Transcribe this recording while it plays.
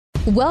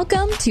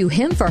Welcome to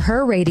Him for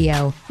Her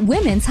Radio,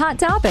 Women's Hot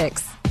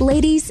Topics.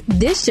 Ladies,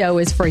 this show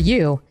is for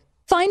you.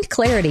 Find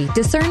clarity,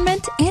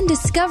 discernment, and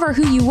discover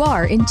who you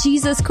are in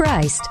Jesus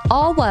Christ,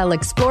 all while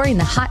exploring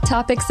the hot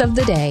topics of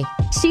the day.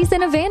 She's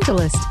an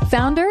evangelist,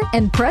 founder,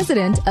 and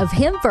president of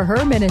Him for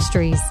Her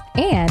Ministries,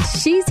 and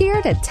she's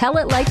here to tell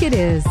it like it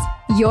is.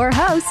 Your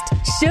host,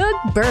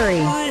 Shug Burry.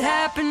 What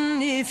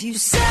happened if you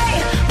say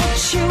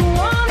what you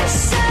want to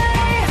say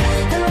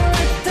and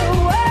let the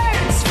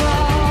words fall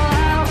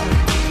out?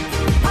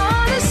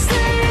 Honestly,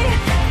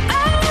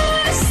 I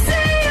want to see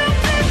you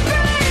be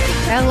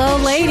brave. Hello,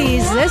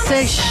 ladies. This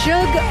is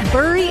Shug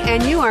Burry,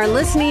 and you are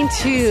listening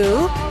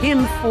to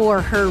Him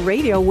for Her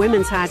Radio,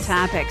 Women's Hot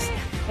Topics.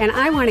 And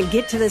I want to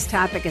get to this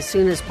topic as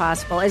soon as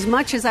possible. As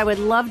much as I would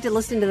love to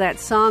listen to that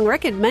song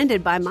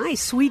recommended by my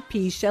sweet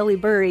pea, Shelley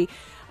Burry,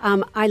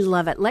 I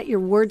love it. Let your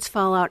words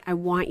fall out. I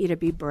want you to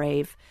be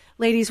brave.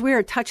 Ladies, we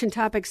are touching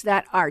topics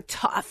that are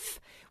tough.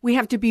 We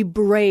have to be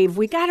brave.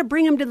 We got to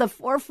bring them to the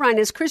forefront.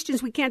 As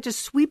Christians, we can't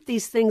just sweep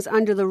these things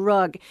under the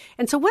rug.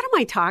 And so what am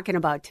I talking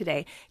about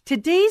today?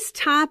 Today's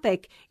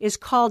topic is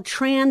called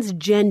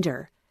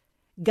transgender.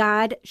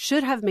 God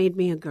should have made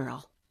me a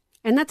girl.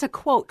 And that's a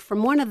quote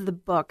from one of the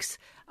books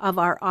of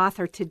our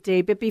author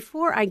today. But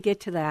before I get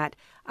to that,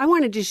 I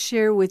want to just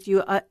share with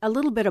you a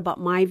little bit about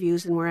my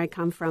views and where I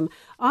come from.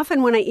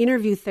 Often when I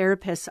interview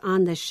therapists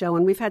on this show,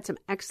 and we've had some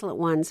excellent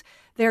ones,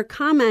 they're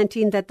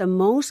commenting that the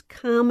most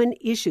common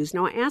issues,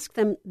 now I ask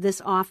them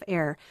this off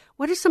air,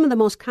 what are some of the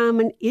most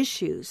common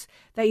issues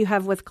that you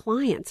have with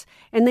clients?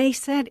 And they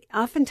said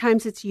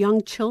oftentimes it's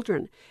young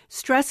children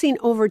stressing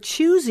over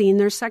choosing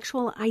their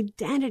sexual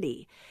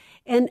identity.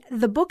 And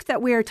the book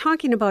that we are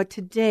talking about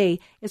today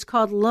is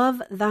called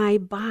Love Thy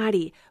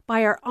Body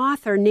by our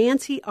author,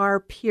 Nancy R.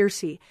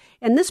 Pearcey.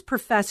 And this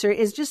professor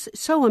is just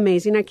so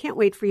amazing. I can't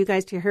wait for you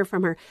guys to hear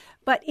from her.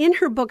 But in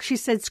her book, she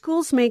said,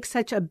 schools make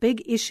such a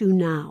big issue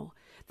now.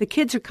 The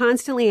kids are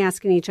constantly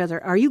asking each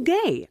other, are you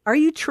gay? Are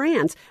you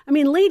trans? I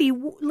mean,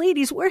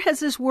 ladies, where has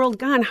this world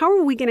gone? How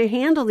are we going to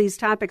handle these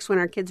topics when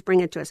our kids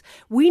bring it to us?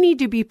 We need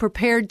to be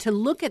prepared to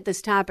look at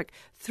this topic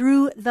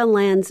through the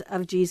lens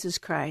of Jesus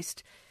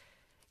Christ.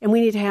 And we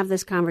need to have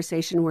this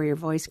conversation where your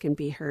voice can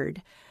be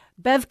heard.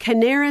 Bev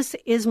Canaris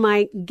is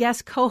my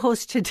guest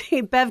co-host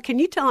today. Bev, can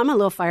you tell I'm a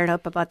little fired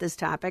up about this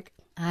topic?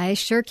 I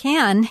sure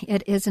can.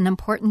 It is an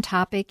important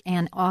topic,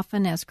 and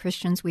often as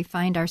Christians, we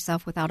find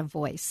ourselves without a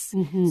voice.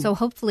 Mm-hmm. So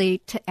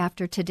hopefully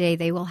after today,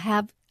 they will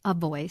have a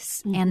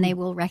voice, mm-hmm. and they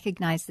will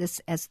recognize this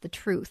as the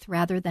truth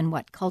rather than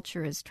what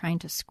culture is trying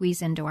to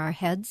squeeze into our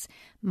heads,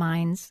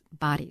 minds,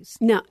 bodies.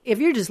 Now, if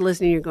you're just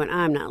listening, you're going,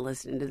 I'm not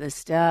listening to this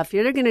stuff.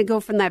 You're going to go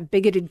from that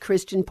bigoted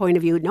Christian point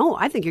of view. No,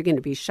 I think you're going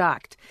to be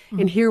shocked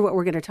and hear what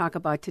we're going to talk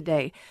about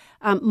today.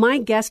 My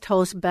guest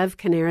host, Bev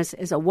Canaris,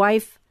 is a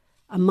wife,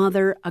 a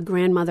mother, a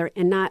grandmother,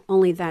 and not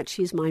only that,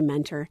 she's my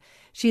mentor.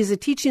 She is a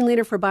teaching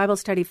leader for Bible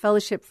Study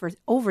Fellowship for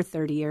over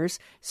 30 years,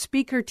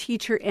 speaker,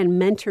 teacher, and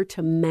mentor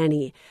to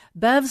many.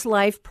 Bev's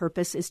life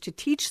purpose is to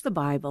teach the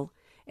Bible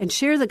and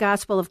share the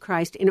gospel of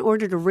Christ in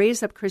order to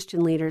raise up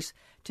Christian leaders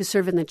to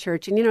serve in the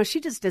church. And, you know,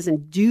 she just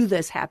doesn't do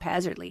this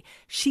haphazardly.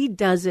 She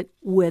does it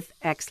with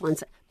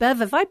excellence.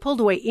 Bev, if I pulled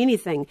away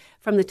anything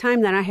from the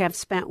time that I have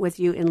spent with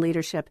you in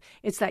leadership,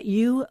 it's that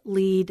you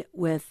lead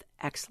with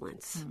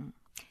excellence. Mm.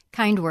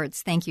 Kind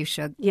words. Thank you,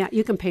 Shug. Yeah,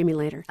 you can pay me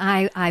later.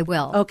 I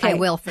will. Okay. I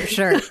will for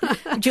sure.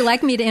 Would you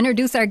like me to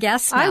introduce our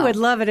guest now? I would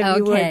love it if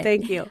you would.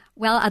 Thank you.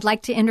 Well, I'd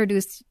like to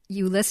introduce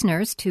you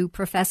listeners to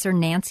Professor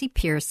Nancy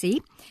Pearcey.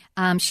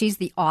 She's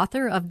the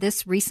author of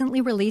this recently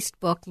released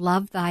book,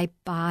 Love Thy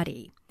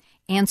Body,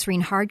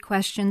 answering hard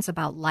questions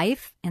about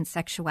life and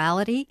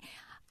sexuality.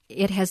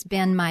 It has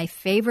been my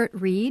favorite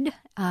read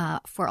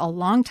for a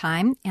long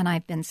time, and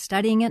I've been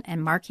studying it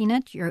and marking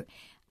it.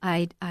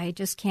 I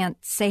just can't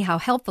say how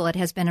helpful it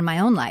has been in my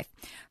own life.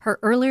 Her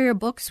earlier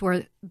books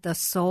were The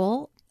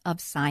Soul of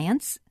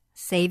Science,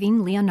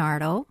 Saving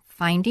Leonardo,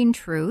 Finding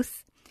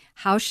Truth,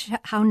 How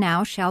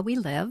Now Shall We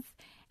Live,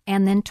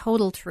 and then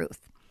Total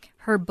Truth.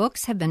 Her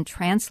books have been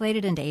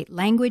translated into 8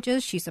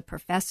 languages. She's a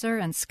professor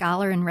and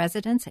scholar in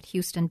residence at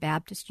Houston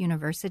Baptist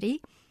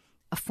University,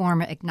 a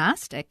former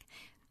agnostic.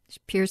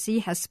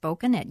 Pearcey has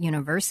spoken at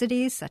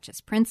universities such as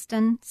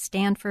Princeton,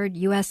 Stanford,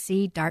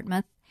 USC,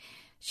 Dartmouth.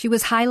 She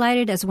was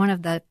highlighted as one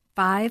of the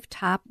 5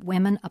 top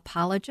women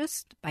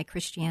apologists by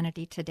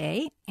Christianity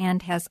Today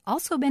and has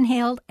also been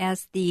hailed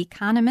as The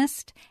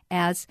Economist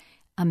as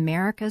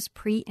America's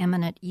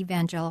preeminent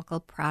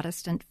evangelical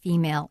Protestant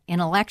female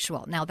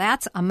intellectual. Now,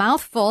 that's a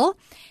mouthful,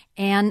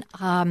 and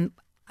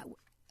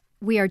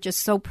we are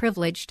just so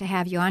privileged to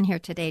have you on here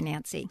today,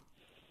 Nancy.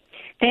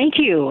 Thank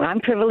you.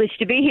 I'm privileged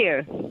to be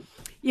here.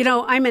 You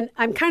know,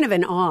 I'm kind of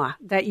in awe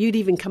that you'd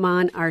even come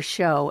on our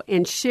show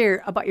and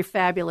share about your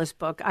fabulous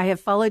book. I have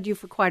followed you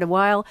for quite a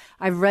while.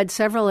 I've read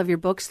several of your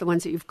books, the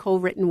ones that you've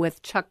co-written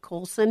with Chuck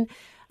Colson.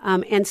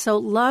 And so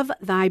Love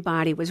Thy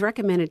Body was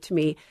recommended to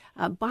me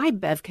by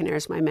Bev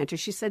Canaris, my mentor.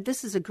 She said,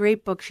 this is a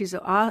great book. She's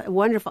a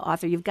wonderful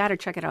author. You've got to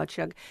check it out,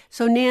 Chug.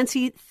 So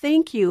Nancy,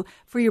 thank you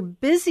for your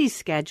busy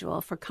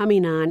schedule for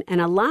coming on and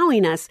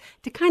allowing us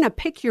to kind of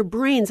pick your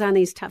brains on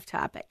these tough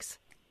topics.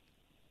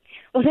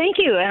 Well, thank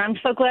you. And I'm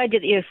so glad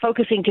that you're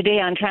focusing today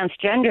on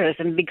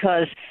transgenderism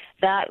because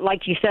that,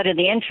 like you said in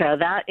the intro,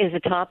 that is a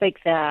topic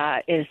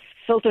that is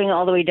filtering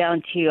all the way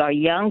down to our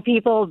young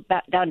people,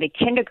 back down to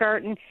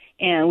kindergarten,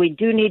 and we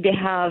do need to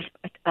have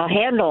a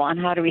handle on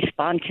how to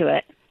respond to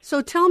it.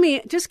 So tell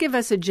me, just give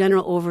us a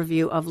general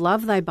overview of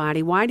Love Thy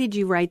Body. Why did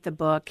you write the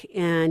book?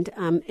 And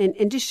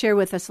just share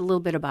with us a little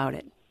bit about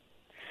it.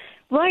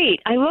 Right.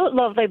 I wrote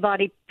Love Thy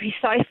Body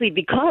precisely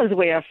because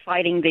we are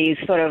fighting these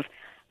sort of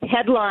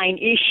headline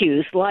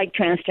issues like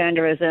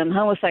transgenderism,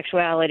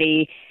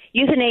 homosexuality,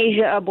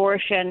 euthanasia,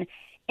 abortion.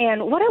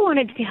 And what I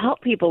wanted to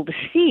help people to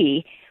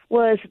see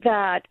was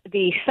that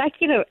the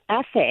secular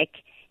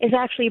ethic is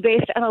actually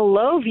based on a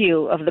low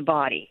view of the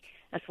body.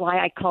 That's why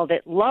I called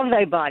it Love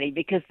Thy Body,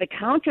 because the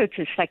counter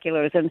to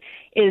secularism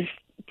is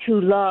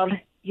to love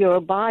your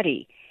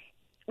body.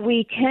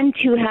 We tend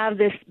to have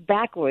this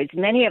backwards.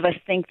 Many of us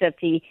think that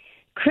the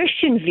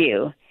Christian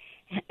view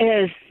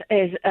is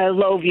a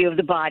low view of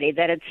the body,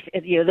 that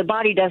the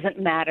body doesn't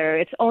matter.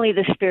 It's only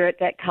the spirit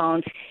that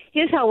counts.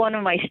 Here's how one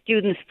of my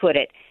students put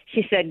it.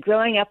 She said,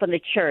 growing up in the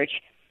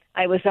church,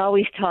 I was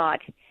always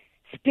taught,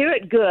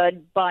 spirit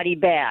good, body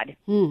bad.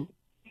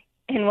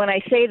 And when I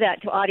say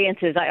that to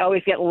audiences, I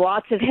always get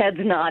lots of heads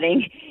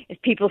nodding as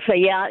people say,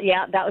 yeah,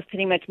 that was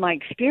pretty much my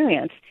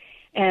experience.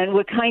 And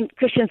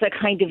Christians are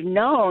kind of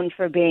known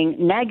for being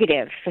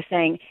negative, for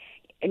saying,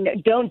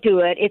 don't do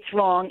it, it's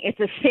wrong, it's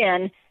a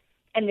sin,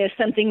 and there's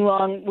something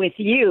wrong with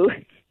you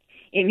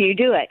if you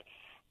do it.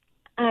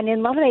 And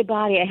in Love Thy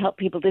Body, I help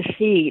people to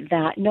see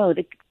that, no,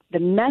 the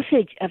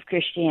message of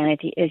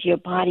Christianity is your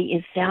body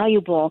is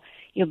valuable.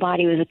 Your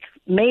body was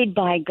made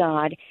by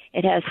God.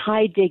 It has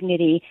high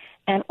dignity.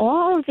 And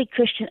all of the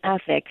Christian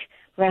ethics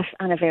rests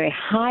on a very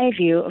high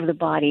view of the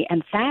body,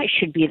 and that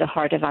should be the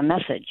heart of our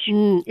message.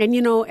 And,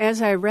 you know,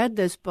 as I read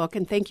this book,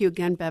 and thank you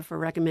again, Bev, for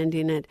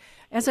recommending it,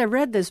 as I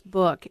read this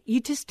book,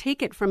 you just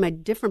take it from a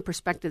different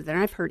perspective than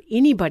I've heard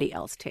anybody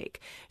else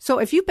take. So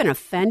if you've been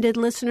offended,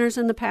 listeners,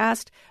 in the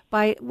past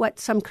by what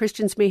some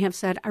Christians may have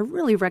said, I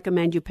really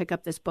recommend you pick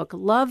up this book,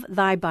 Love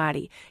Thy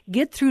Body.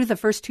 Get through the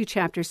first 2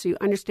 chapters so you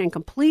understand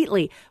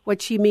completely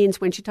what she means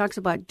when she talks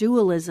about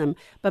dualism.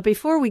 But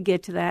before we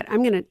get to that,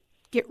 I'm going to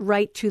get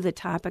right to the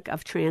topic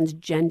of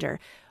transgender.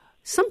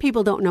 Some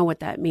people don't know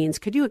what that means.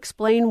 Could you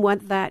explain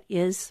what that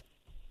is?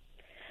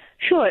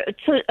 Sure.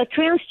 So a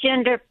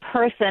transgender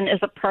person is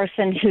a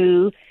person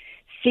who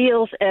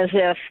feels as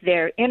if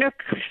their inner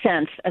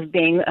sense of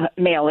being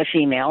male or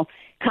female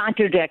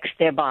contradicts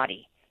their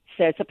body.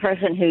 So it's a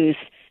person who's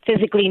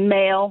physically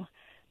male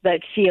but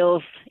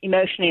feels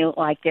emotionally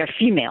like they're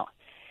female.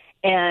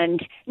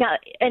 And now,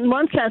 in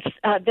one sense,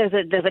 there's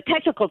a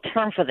technical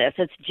term for this.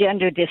 It's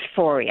gender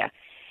dysphoria.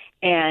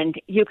 And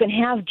you can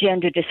have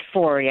gender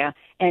dysphoria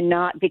and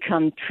not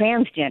become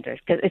transgender,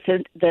 because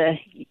the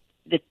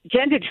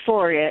gender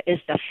dysphoria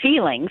is the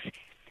feelings.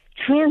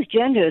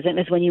 Transgenderism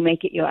is when you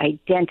make it your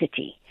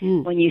identity.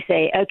 When you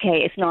say,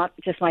 okay, it's not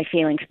just my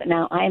feelings, but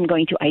now I am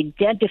going to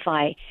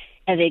identify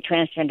as a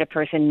transgender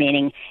person,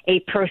 meaning a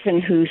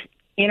person whose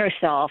inner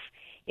self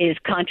is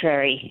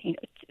contrary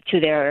to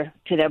their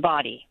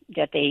body,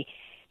 that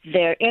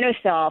their inner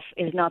self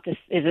is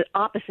the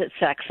opposite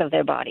sex of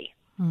their body.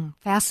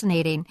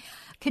 Fascinating.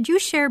 Could you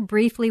share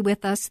briefly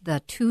with us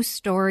the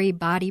 2-story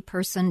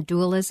body-person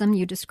dualism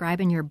you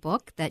describe in your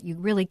book, that you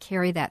really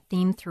carry that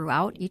theme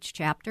throughout each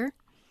chapter?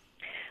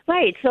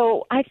 Right.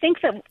 So I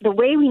think that the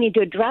way we need to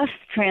address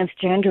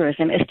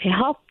transgenderism is to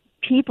help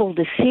people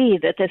to see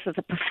that this is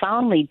a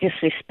profoundly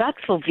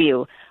disrespectful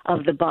view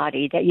of the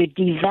body, that you're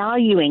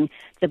devaluing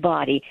the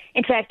body.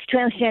 In fact,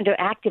 transgender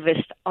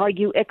activists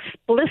argue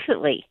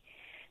explicitly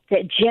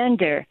that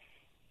gender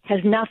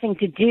has nothing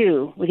to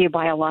do with your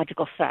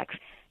biological sex.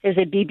 There's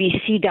a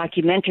BBC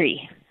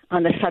documentary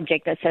on the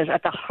subject that says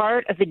at the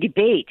heart of the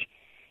debate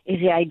is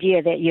the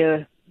idea that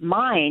your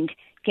mind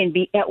can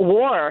be at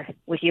war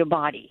with your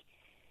body.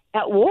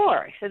 At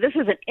war. So this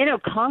is an inner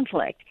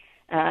conflict,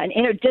 an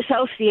inner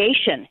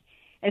dissociation.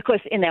 And, of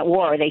course, in that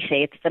war, they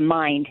say it's the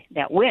mind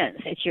that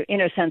wins. It's your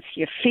inner sense,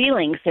 your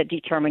feelings that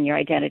determine your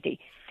identity.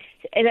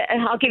 And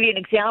I'll give you an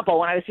example.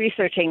 When I was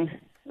researching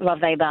Love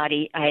Thy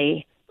Body,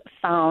 I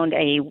found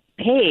a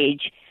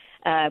page,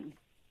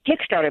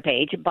 Kickstarter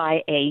page,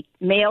 by a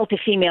male to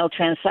female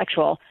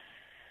transsexual,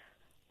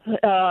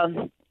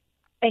 and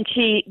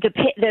the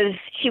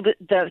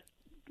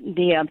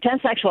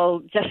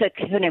transsexual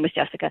Jessica, her name was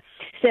Jessica,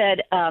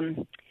 said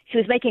she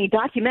was making a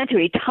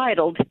documentary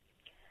titled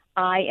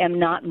 "I Am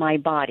Not My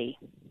Body."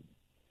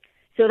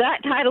 So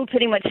that title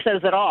pretty much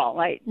says it all,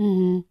 right?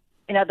 Mm-hmm.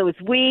 In other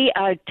words, we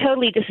are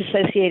totally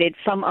disassociated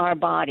from our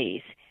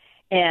bodies.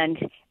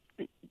 And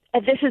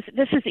this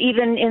is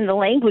even in the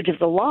language of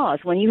the laws.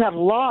 When you have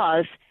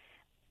laws,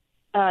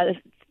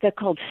 they're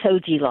called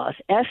SOGI laws.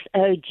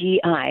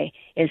 SOGI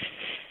is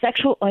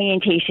sexual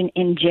orientation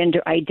and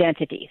gender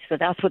identity. So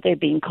that's what they're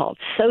being called,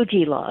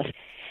 SOGI laws.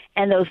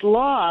 And those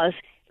laws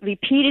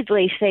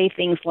repeatedly say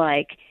things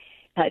like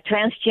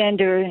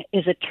transgender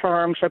is a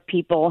term for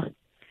people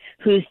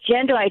whose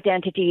gender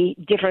identity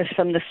differs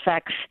from the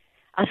sex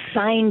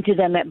assigned to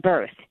them at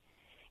birth.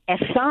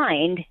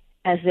 Assigned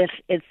as if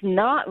it's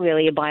not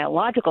really a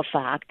biological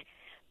fact,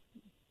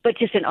 but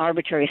just an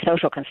arbitrary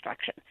social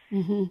construction.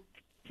 Mm-hmm.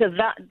 So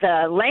that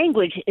the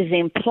language is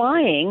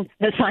implying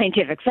that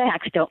scientific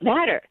facts don't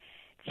matter.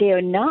 They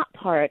are not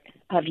part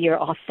of your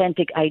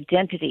authentic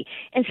identity.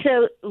 And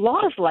so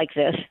laws like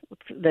this,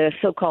 the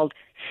so-called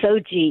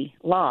SOGI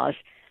laws,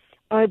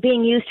 are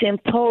being used to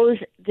impose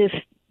this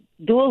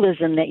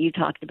dualism that you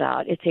talked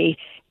about. It's a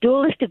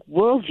dualistic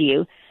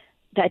worldview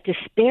that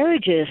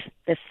disparages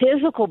the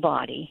physical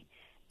body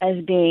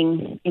as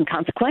being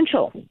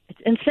inconsequential. It's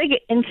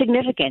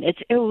insignificant. It's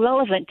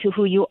irrelevant to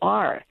who you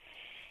are.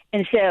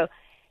 And so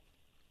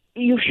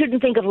you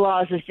shouldn't think of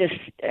laws as just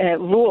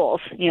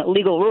rules,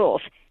 legal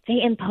rules.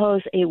 They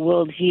impose a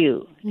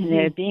worldview, and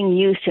they're being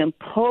used to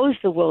impose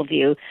the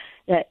worldview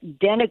that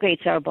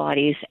denigrates our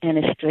bodies and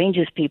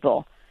estranges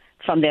people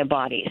from their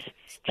bodies,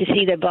 to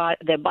see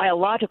their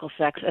biological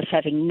sex as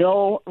having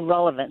no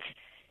relevance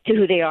to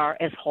who they are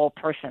as whole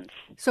persons.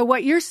 So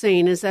what you're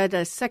saying is that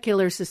a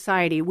secular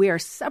society, we are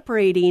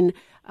separating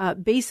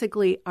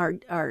basically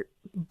our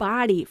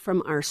body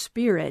from our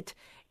spirit.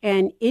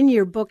 And in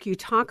your book, you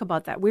talk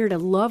about that. We're to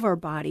love our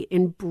body,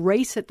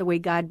 embrace it the way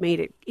God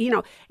made it.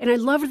 And I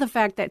love the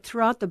fact that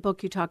throughout the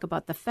book, you talk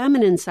about the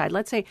feminine side.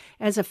 Let's say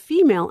as a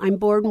female, I'm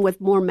born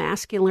with more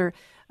masculine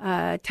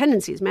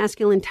tendencies.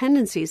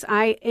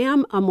 I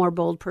am a more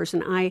bold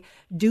person. I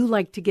do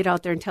like to get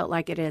out there and tell it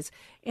like it is.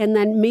 And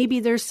then maybe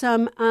there's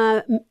some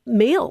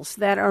males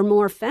that are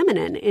more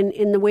feminine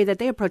in the way that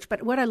they approach.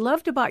 But what I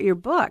loved about your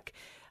book,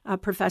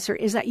 Professor,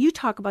 is that you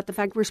talk about the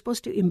fact we're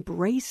supposed to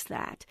embrace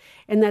that,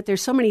 and that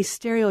there's so many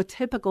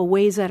stereotypical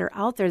ways that are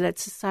out there that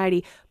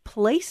society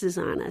places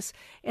on us.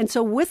 And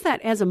so with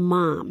that, as a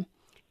mom,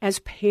 as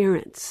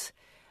parents,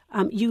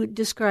 you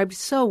described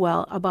so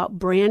well about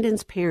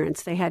Brandon's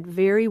parents. They had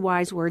very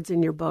wise words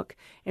in your book.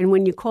 And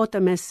when you quote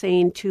them as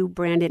saying to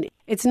Brandon,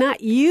 it's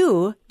not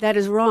you that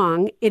is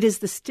wrong, it is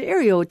the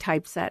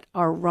stereotypes that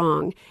are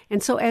wrong.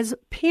 And so as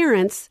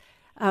parents,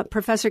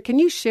 Professor, can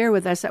you share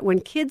with us that when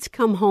kids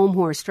come home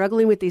who are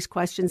struggling with these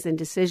questions and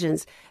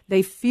decisions,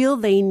 they feel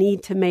they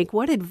need to make,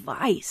 what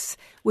advice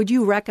would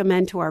you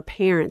recommend to our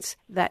parents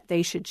that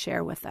they should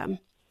share with them?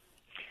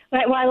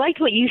 Right. Well, I liked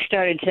what you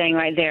started saying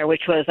right there,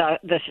 which was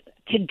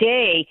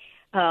today,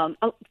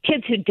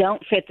 kids who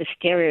don't fit the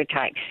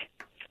stereotypes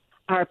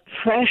are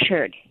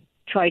pressured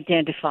to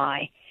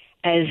identify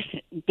as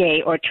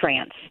gay or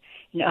trans.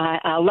 An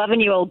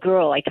 11-year-old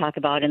girl I talk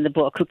about in the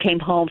book who came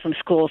home from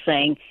school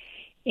saying,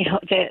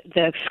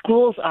 the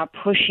schools are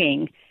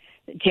pushing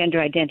gender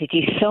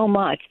identity so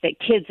much that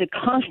kids are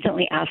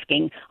constantly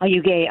asking, are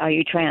you gay, are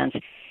you trans?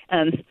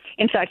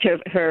 In fact,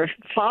 her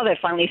father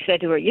finally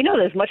said to her,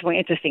 there's much more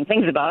interesting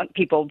things about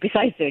people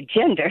besides their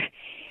gender.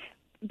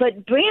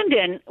 But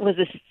Brandon was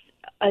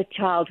a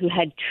child who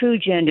had true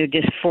gender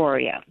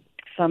dysphoria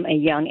from a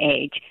young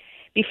age.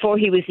 Before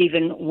he was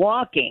even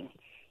walking,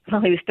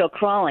 while he was still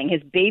crawling,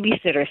 his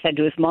babysitter said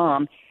to his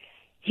mom,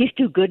 he's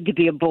too good to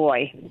be a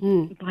boy,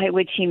 by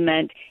which he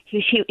meant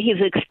he was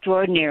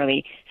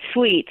extraordinarily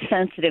sweet,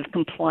 sensitive,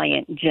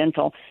 compliant,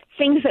 gentle,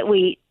 things that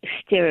we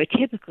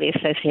stereotypically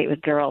associate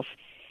with girls.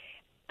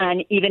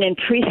 And even in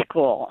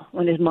preschool,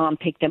 when his mom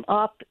picked him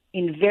up,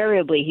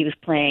 invariably he was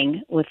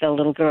playing with the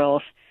little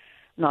girls,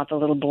 not the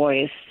little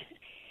boys.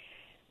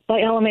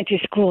 By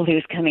elementary school, he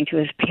was coming to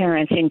his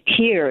parents in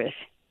tears,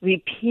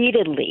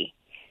 repeatedly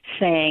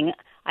saying,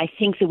 I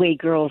think the way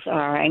girls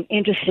are. I'm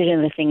interested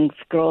in the things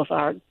girls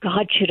are.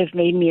 God should have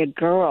made me a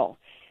girl.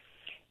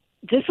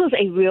 This was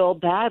a real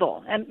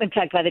battle. And in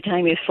fact, by the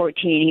time he was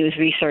 14, he was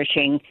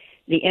researching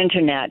the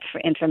Internet for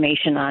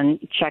information on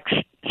sex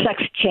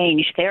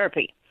change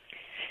therapy.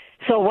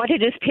 So what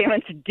did his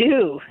parents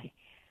do?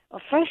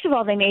 Well, first of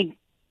all, they made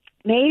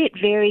it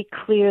very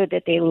clear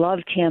that they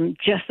loved him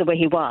just the way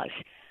he was.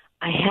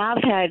 I have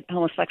had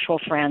homosexual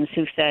friends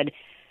who said,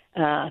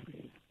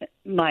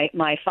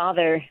 my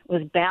father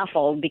was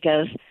baffled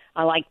because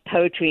I liked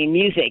poetry and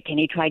music, and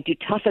he tried to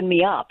toughen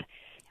me up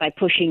by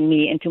pushing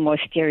me into more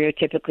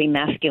stereotypically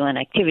masculine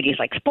activities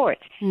like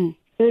sports.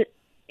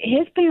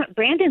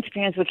 Brandon's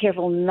parents were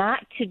careful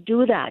not to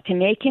do that, to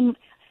make him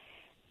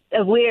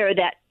aware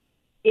that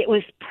it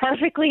was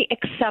perfectly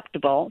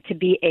acceptable to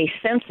be a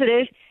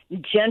sensitive,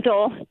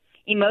 gentle,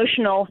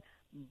 emotional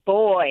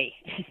boy.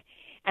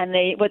 And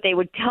what they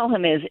would tell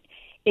him is,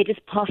 it is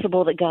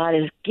possible that God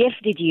has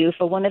gifted you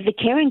for one of the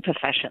caring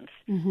professions,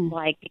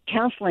 like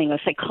counseling or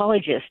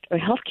psychologist or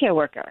healthcare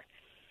worker.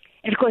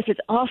 And, of course, it's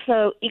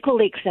also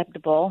equally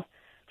acceptable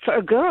for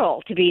a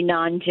girl to be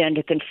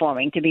non-gender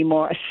conforming, to be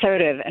more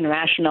assertive and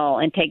rational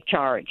and take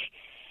charge.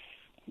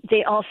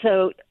 They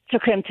also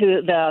took him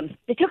through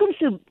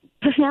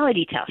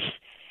personality tests,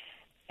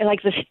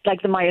 like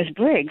the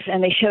Myers-Briggs,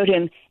 and they showed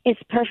him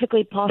it's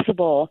perfectly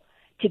possible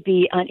to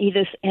be on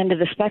either end of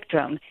the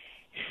spectrum.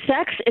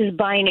 Sex is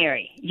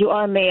binary. You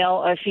are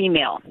male or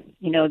female.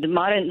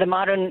 The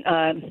modern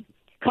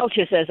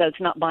culture says that it's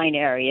not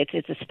binary.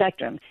 It's a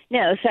spectrum.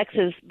 No, sex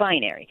is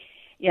binary.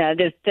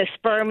 There's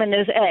sperm and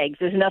there's eggs.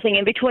 There's nothing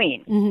in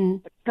between.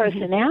 Mm-hmm.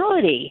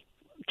 Personality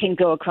can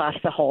go across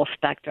the whole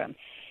spectrum.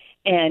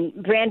 And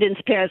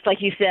Brandon's parents,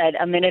 like you said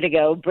a minute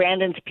ago,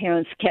 Brandon's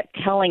parents kept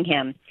telling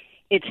him,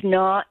 it's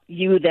not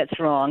you that's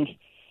wrong.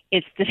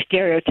 It's the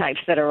stereotypes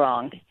that are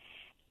wrong.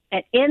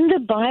 And in the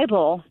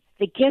Bible,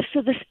 the gifts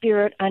of the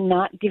Spirit are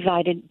not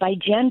divided by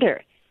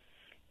gender.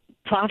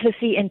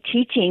 Prophecy and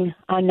teaching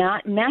are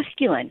not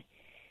masculine,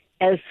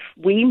 as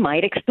we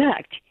might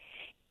expect.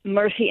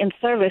 Mercy and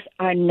service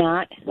are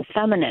not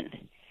feminine.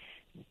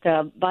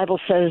 The Bible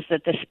says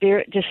that the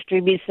Spirit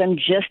distributes them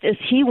just as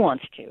He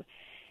wants to.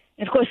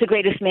 And of course, the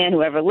greatest man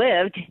who ever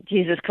lived,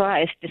 Jesus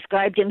Christ,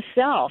 described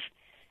Himself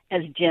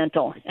as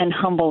gentle and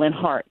humble in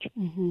heart.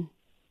 Mm-hmm.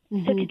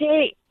 Mm-hmm. So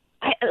today,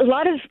 a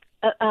lot of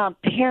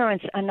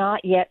parents are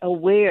not yet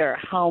aware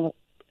how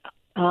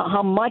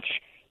much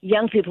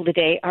young people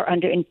today are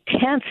under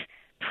intense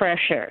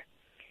pressure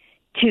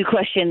to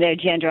question their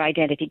gender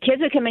identity.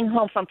 Kids are coming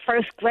home from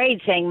first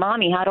grade saying,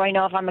 Mommy, how do I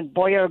know if I'm a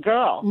boy or a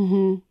girl?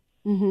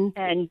 Mm-hmm. Mm-hmm.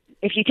 And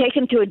if you take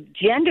them to a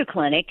gender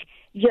clinic,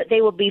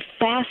 they will be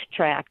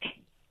fast-tracked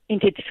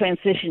into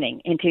transitioning,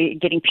 into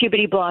getting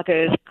puberty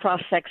blockers,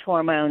 cross-sex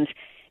hormones,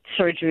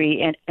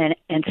 surgery,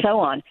 and so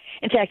on.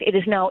 In fact, it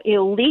is now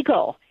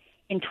illegal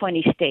in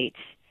 20 states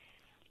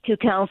to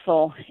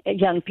counsel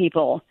young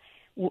people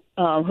who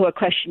are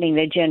questioning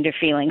their gender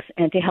feelings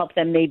and to help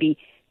them maybe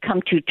come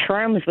to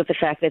terms with the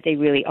fact that they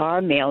really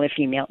are male or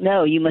female.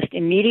 No, you must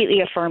immediately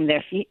affirm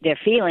their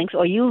feelings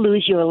or you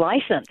lose your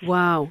license.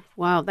 Wow,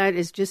 that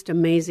is just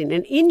amazing.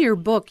 And in your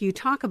book, you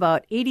talk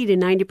about 80 to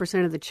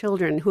 90% of the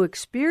children who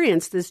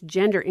experience this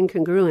gender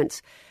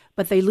incongruence,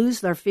 but they lose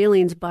their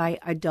feelings by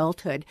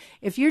adulthood.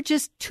 If you're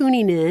just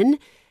tuning in,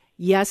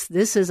 yes,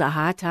 this is a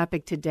hot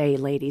topic today,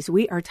 ladies.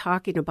 We are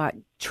talking about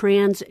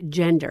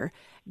transgender.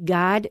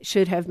 God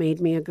should have made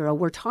me a girl.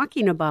 We're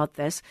talking about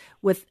this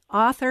with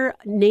author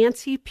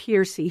Nancy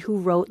Pearcey, who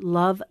wrote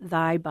Love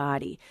Thy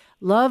Body.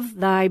 Love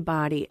Thy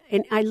Body.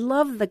 And I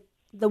love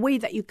the way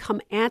that you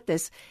come at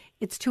this.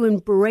 It's to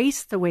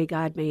embrace the way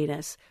God made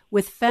us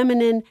with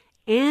feminine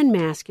and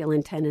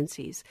masculine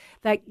tendencies.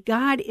 That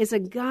God is a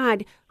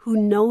God who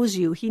knows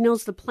you. He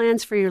knows the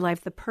plans for your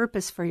life, the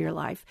purpose for your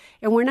life.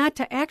 And we're not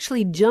to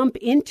actually jump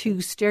into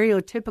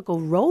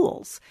stereotypical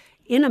roles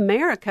in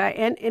America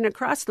and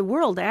across the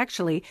world,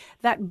 actually,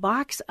 that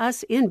box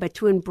us in, but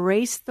to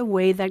embrace the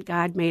way that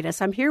God made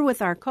us. I'm here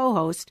with our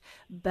co-host,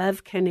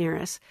 Bev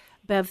Canaris.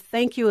 Bev,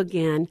 thank you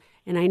again.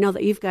 And I know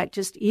that you've got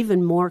just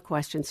even more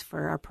questions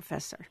for our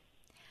professor.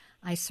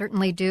 I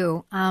certainly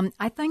do.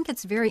 I think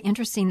it's very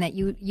interesting that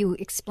you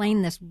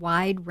explain this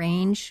wide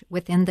range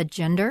within the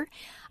gender.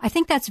 I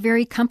think that's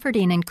very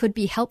comforting and could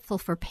be helpful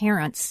for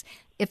parents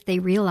if they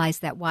realize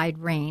that wide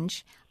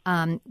range.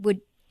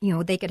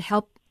 They could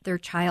help their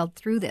child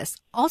through this.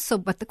 Also,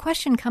 but the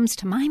question comes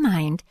to my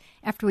mind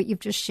after what you've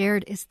just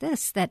shared is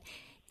this, that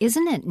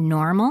isn't it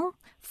normal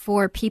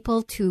for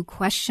people to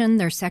question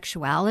their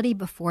sexuality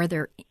before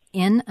they're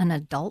in an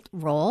adult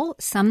role?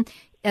 Some,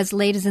 as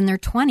late as in their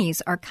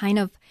 20s, are kind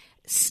of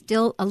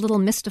still a little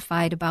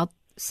mystified about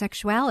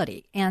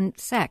sexuality and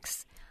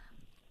sex.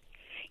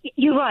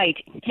 You're right.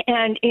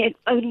 And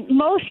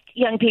most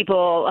young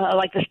people,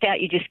 like the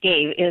stat you just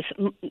gave, is,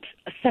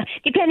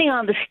 depending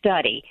on the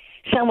study,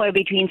 somewhere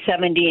between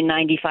 70 and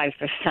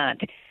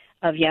 95%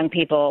 of young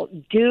people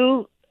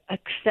do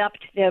accept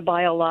their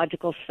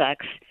biological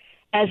sex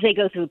as they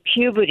go through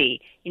puberty.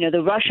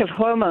 The rush of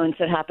hormones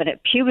that happen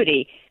at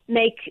puberty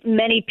make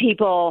many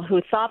people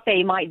who thought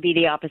they might be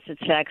the opposite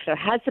sex or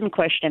had some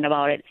question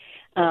about it,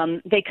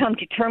 they come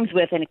to terms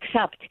with and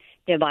accept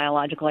their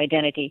biological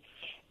identity.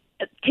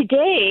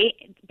 Today,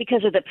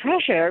 because of the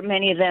pressure,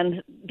 many of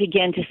them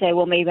begin to say,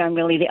 well, maybe I'm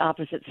really the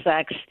opposite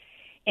sex.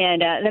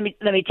 And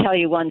let me tell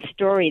you one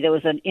story. There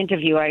was an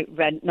interview I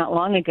read not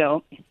long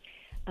ago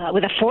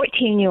with a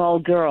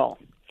 14-year-old girl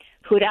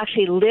who had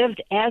actually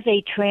lived as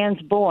a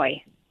trans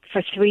boy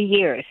for 3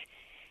 years,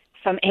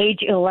 from age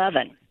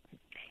 11,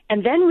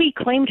 and then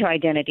reclaimed her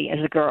identity as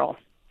a girl.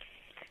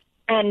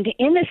 And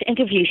in this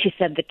interview, she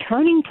said, the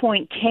turning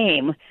point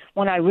came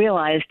when I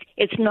realized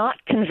it's not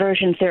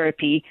conversion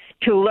therapy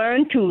to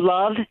learn to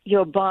love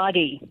your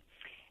body.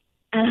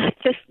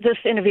 This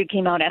interview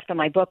came out after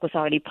my book was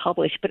already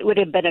published, but it would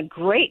have been a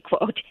great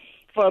quote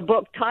for a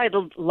book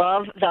titled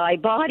Love Thy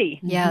Body.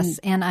 Yes,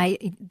 and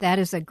that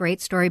is a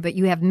great story, but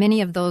you have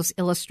many of those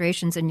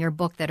illustrations in your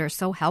book that are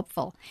so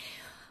helpful.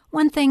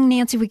 One thing,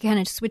 Nancy, we kind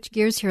of switch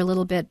gears here a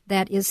little bit,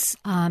 that is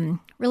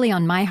really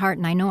on my heart,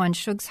 and I know on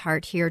Shug's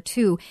heart here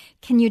too.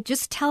 Can you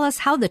just tell us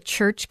how the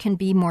church can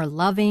be more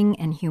loving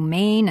and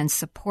humane and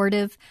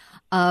supportive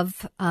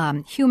of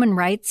human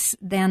rights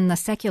than the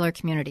secular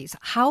communities?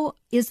 How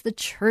is the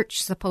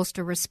church supposed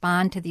to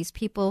respond to these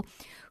people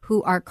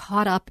who are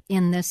caught up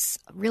in this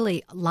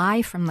really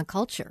lie from the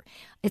culture?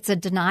 It's a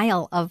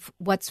denial of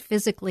what's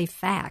physically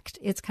fact.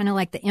 It's kind of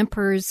like the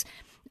emperor's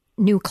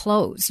new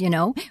clothes, you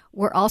know.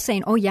 We're all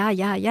saying, "Oh yeah,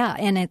 yeah, yeah,"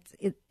 and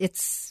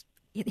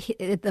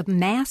the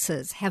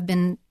masses have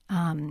been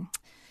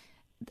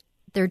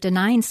they're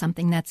denying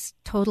something that's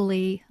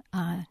totally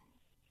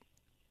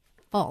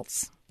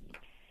false.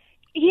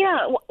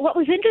 Yeah, what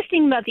was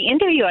interesting about the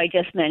interview I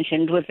just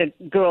mentioned with the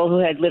girl who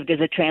had lived as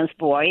a trans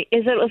boy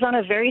is that it was on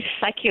a very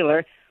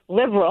secular,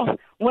 liberal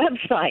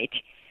website.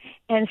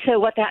 And so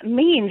what that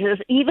means is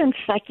even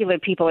secular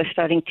people are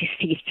starting to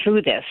see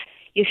through this.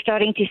 You're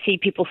starting to see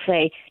people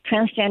say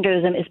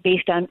transgenderism is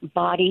based on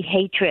body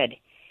hatred.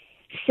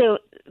 So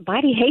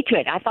body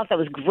hatred, I thought that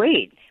was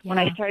great when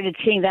I started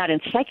seeing that in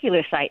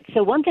secular sites.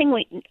 So one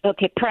thing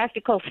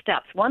practical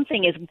steps. One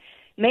thing is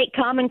make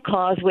common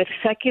cause with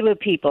secular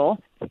people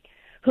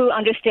who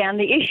understand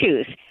the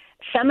issues.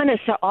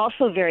 Feminists are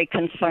also very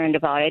concerned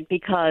about it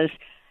because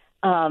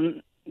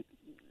trans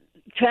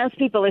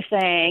people are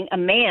saying a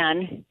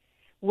man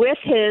with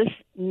his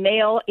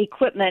male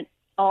equipment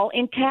all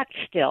intact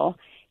still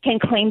can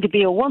claim to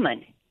be a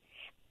woman.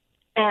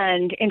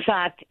 And in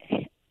fact,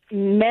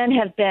 men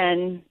have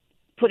been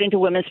put into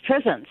women's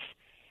prisons,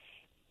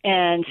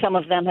 and some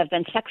of them have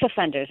been sex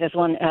offenders. There's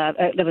one,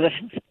 there was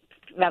a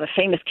rather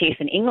famous case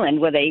in England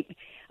where a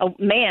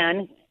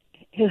man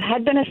who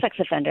had been a sex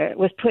offender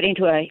was put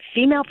into a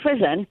female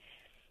prison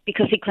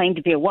because he claimed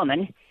to be a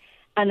woman,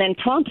 and then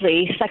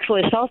promptly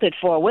sexually assaulted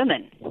 4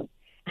 women,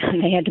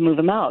 and they had to move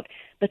him out.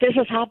 But this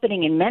is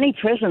happening in many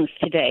prisons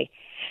today.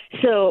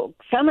 So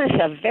feminists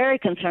are very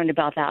concerned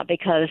about that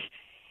because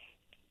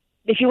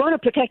if you want to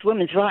protect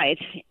women's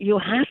rights, you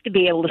have to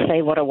be able to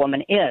say what a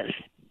woman is.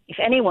 If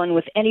anyone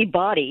with any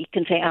body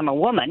can say, I'm a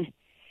woman,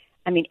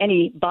 I mean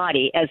any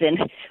body, as in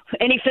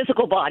any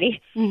physical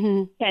body,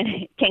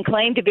 can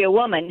claim to be a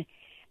woman,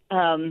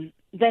 then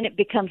it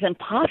becomes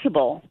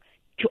impossible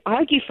to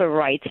argue for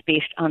rights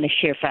based on the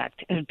sheer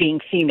fact of being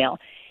female.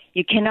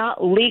 You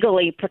cannot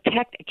legally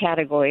protect a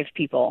category of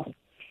people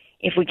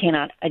if we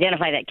cannot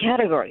identify that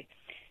category.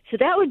 So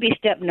that would be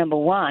step number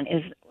one,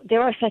 is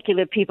there are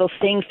secular people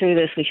seeing through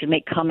this. We should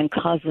make common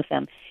cause with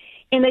them.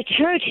 In the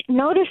church,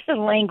 notice the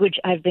language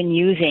I've been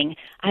using.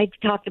 I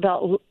talked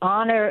about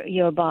honor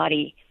your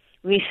body,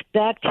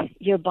 respect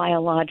your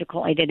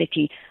biological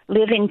identity,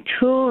 live in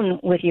tune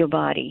with your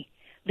body,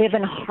 live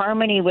in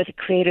harmony with the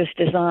Creator's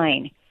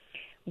design.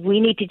 We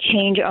need to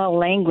change our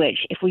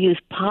language. If we use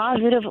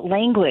positive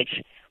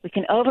language, we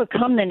can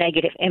overcome the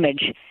negative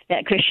image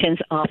that Christians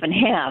often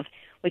have.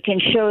 We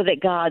can show that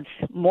God's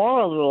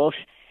moral rules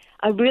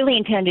are really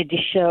intended to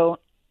show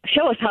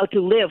us how to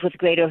live with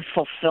greater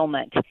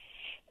fulfillment.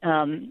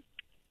 And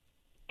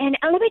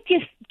let me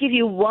just give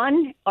you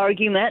one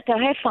argument that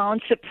I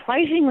found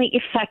surprisingly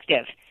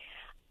effective.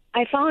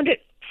 I found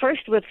it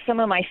first with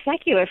some of my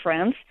secular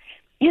friends,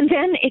 and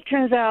then it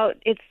turns out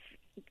it's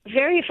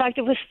very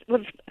effective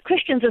with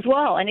Christians as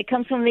well, and it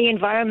comes from the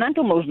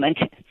environmental movement.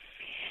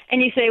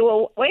 And you say,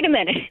 well, wait a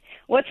minute,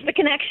 what's the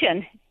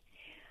connection?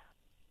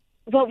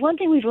 Well, one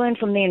thing we've learned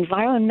from the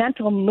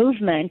environmental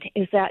movement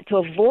is that to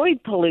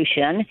avoid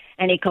pollution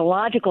and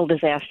ecological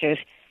disasters,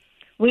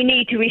 we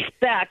need to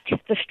respect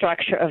the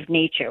structure of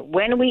nature.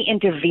 When we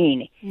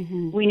intervene,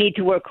 we need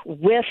to work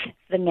with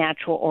the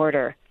natural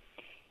order.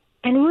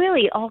 And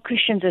really, all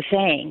Christians are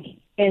saying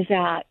is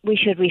that we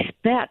should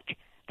respect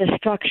the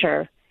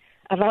structure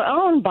of our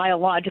own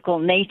biological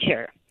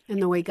nature. And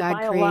the way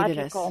God created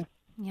us.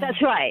 Yeah.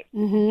 That's right.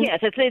 Yes,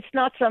 it's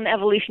not some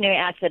evolutionary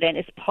accident.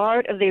 It's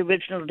part of the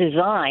original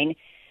design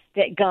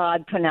that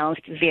God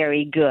pronounced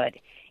very good.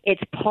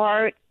 It's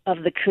part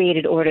of the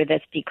created order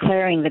that's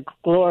declaring the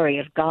glory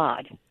of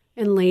God.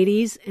 And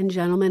ladies and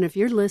gentlemen, if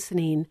you're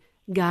listening,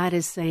 God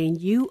is saying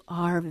you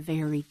are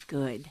very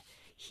good.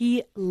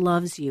 He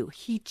loves you.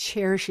 He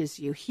cherishes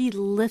you. He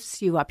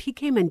lifts you up. He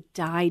came and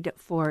died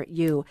for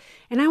you.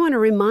 And I want to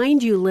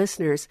remind you,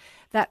 listeners,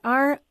 that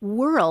our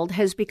world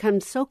has become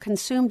so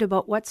consumed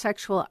about what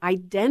sexual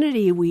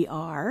identity we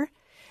are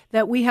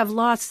that we have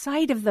lost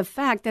sight of the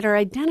fact that our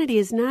identity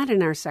is not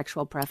in our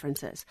sexual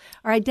preferences.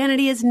 Our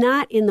identity is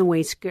not in the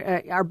way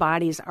our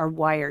bodies are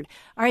wired.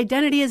 Our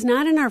identity is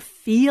not in our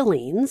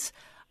feelings.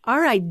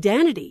 Our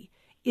identity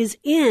is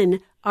in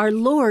our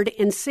Lord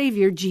and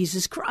Savior,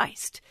 Jesus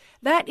Christ.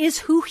 That is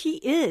who He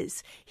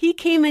is. He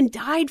came and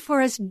died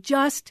for us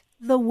just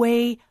the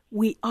way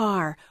we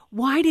are.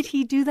 Why did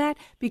He do that?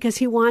 Because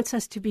He wants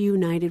us to be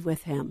united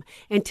with Him.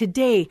 And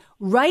today,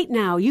 right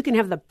now, you can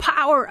have the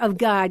power of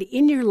God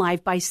in your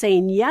life by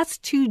saying yes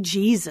to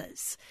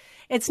Jesus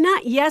It's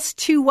not yes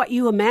to what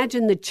you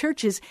imagine the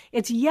church is.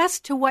 It's yes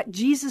to what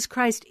Jesus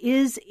Christ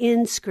is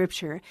in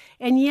Scripture.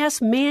 And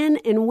yes, men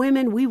and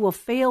women, we will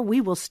fail, we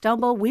will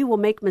stumble, we will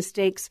make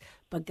mistakes,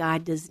 but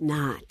God does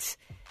not.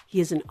 He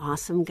is an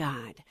awesome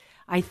God.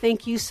 I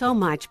thank you so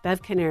much,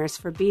 Bev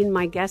Canaris, for being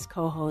my guest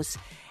co-host.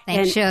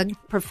 Thanks, and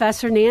Shug.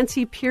 Professor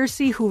Nancy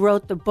Piercy, who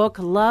wrote the book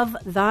Love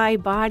Thy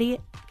Body.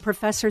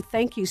 Professor,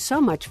 thank you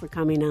so much for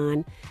coming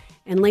on.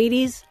 And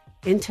ladies,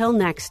 until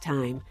next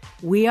time,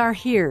 we are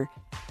here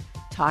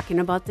talking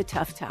about the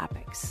tough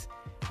topics.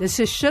 This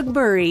is Shug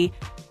Burry,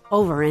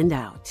 over and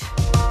out.